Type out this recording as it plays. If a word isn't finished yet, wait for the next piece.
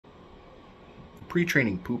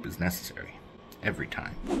Pre-training poop is necessary. Every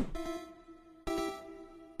time.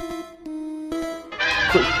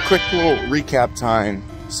 Quick little recap time.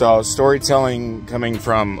 So storytelling coming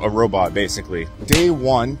from a robot, basically. Day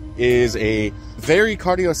one is a very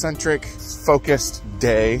cardio-centric focused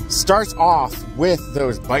day. Starts off with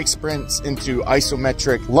those bike sprints into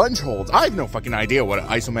isometric lunge holds. I have no fucking idea what an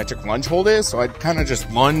isometric lunge hold is, so I kind of just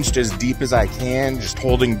lunged as deep as I can, just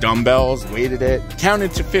holding dumbbells, weighted it,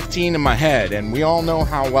 counted to 15 in my head, and we all know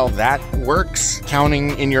how well that works,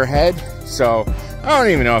 counting in your head. So I don't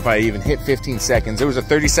even know if I even hit 15 seconds. It was a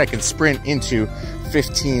 30-second sprint into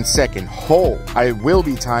 15-second hold. I will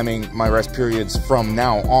be timing my rest periods from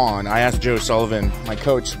now on. I asked Joe Sullivan, my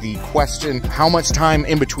coach, the question, how much time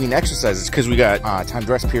in between exercises? Because we got timed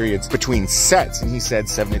rest periods between sets, and he said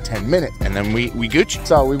 7 to 10 minutes. And then we Gucci.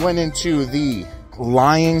 So we went into the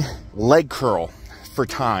lying leg curl for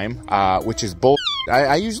time, which is bull.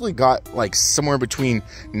 I usually got like somewhere between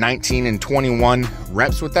 19 and 21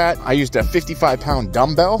 reps with that. I used a 55-pound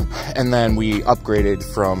dumbbell, and then we upgraded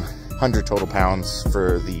from 100 total pounds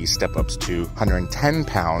for the step ups to 110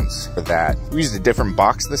 pounds for that. We used a different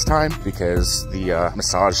box this time because the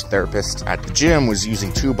massage therapist at the gym was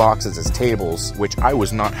using 2 boxes as tables, which I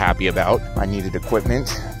was not happy about. I needed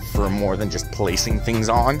equipment for more than just placing things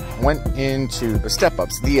on. Went into the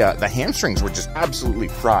step-ups. The hamstrings were just absolutely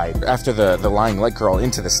fried after the lying leg curl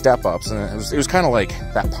into the step-ups, and it was kind of like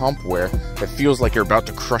that pump where it feels like you're about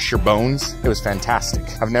to crush your bones. It was fantastic.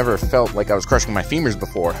 I've never felt like I was crushing my femurs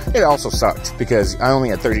before. It also sucked because I only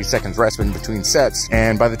had 30 seconds rest in between sets,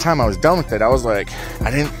 and by the time I was done with it, I was like,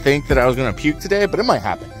 I didn't think that I was gonna puke today, but it might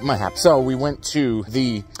happen. It might happen. So we went to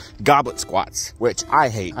the goblet squats, which I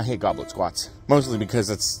hate. I hate goblet squats. Mostly because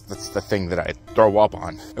that's the thing that I throw up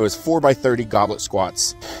on. It was 4x30 goblet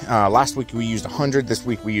squats. Last week we used 100, this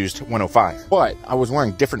week we used 105. But I was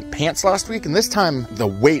wearing different pants last week, and this time the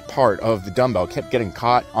weight part of the dumbbell kept getting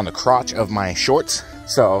caught on the crotch of my shorts.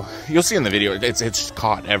 So you'll see in the video, it's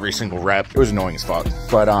caught every single rep. It was annoying as fuck.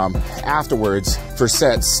 But afterwards, for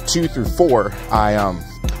sets 2 through 4, I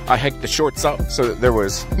hiked the shorts up so that there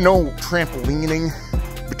was no trampolining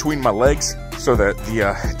between my legs, so that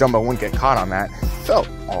the dumbbell wouldn't get caught on that. Felt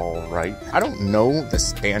all right. I don't know the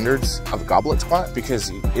standards of a goblet squat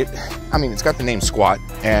because it's got the name squat,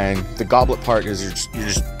 and the goblet part is you're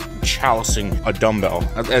just chalicing a dumbbell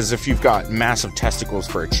as if you've got massive testicles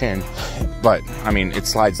for a chin. But I mean, it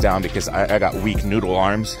slides down because I got weak noodle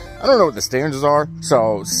arms. I don't know what the standards are.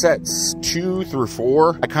 So sets 2 through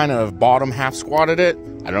 4, I kind of bottom half squatted it.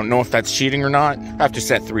 I don't know if that's cheating or not. After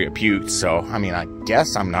set 3, I puked, so I mean, I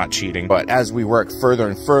guess I'm not cheating. But as we work further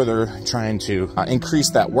and further, trying to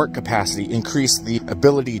increase that work capacity, increase the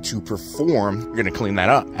ability to perform, we're gonna clean that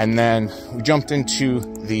up. And then we jumped into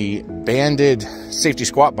the banded safety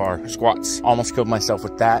squat bar squats. Almost killed myself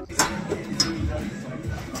with that.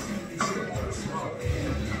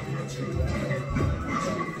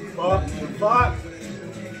 Fuck.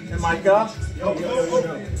 Am I up? Yo.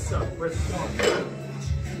 Where's the phone?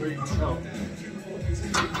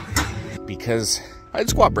 Because I had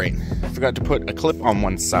squat brain. I forgot to put a clip on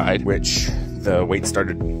one side, which the weight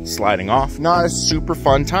started sliding off. Not a super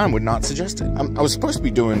fun time, would not suggest it. I was supposed to be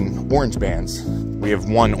doing orange bands. We have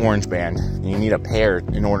 1 orange band, and you need a pair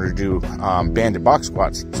in order to do banded box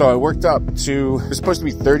squats. So I worked up to, it was supposed to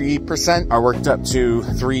be 30%. I worked up to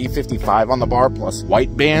 355 on the bar plus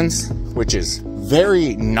white bands, which is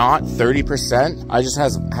very not 30%. I just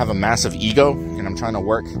have a massive ego, and I'm trying to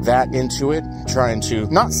work that into it, trying to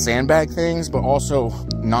not sandbag things, but also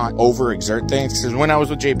not overexert things. Because when I was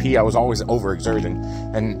with JP, I was always overexerting,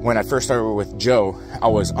 and when I first started with Joe, I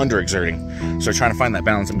was underexerting. So trying to find that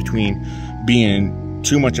balance in between being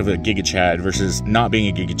too much of a Giga Chad versus not being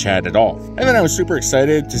a Giga Chad at all. And then I was super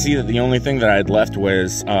excited to see that the only thing that I had left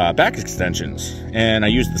was back extensions. And I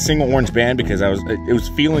used the single orange band because it was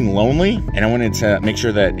feeling lonely, and I wanted to make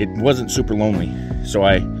sure that it wasn't super lonely. So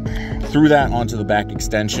I threw that onto the back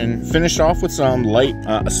extension. Finished off with some light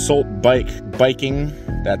assault biking.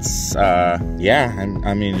 That's yeah,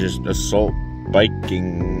 I mean just assault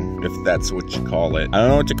biking, if that's what you call it. I don't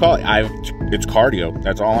know what to call it. It's cardio,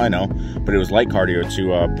 that's all I know. But it was light cardio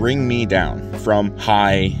to bring me down from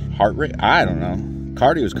high heart rate. I don't know.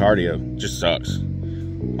 Cardio is cardio, just sucks.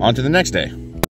 On to the next day.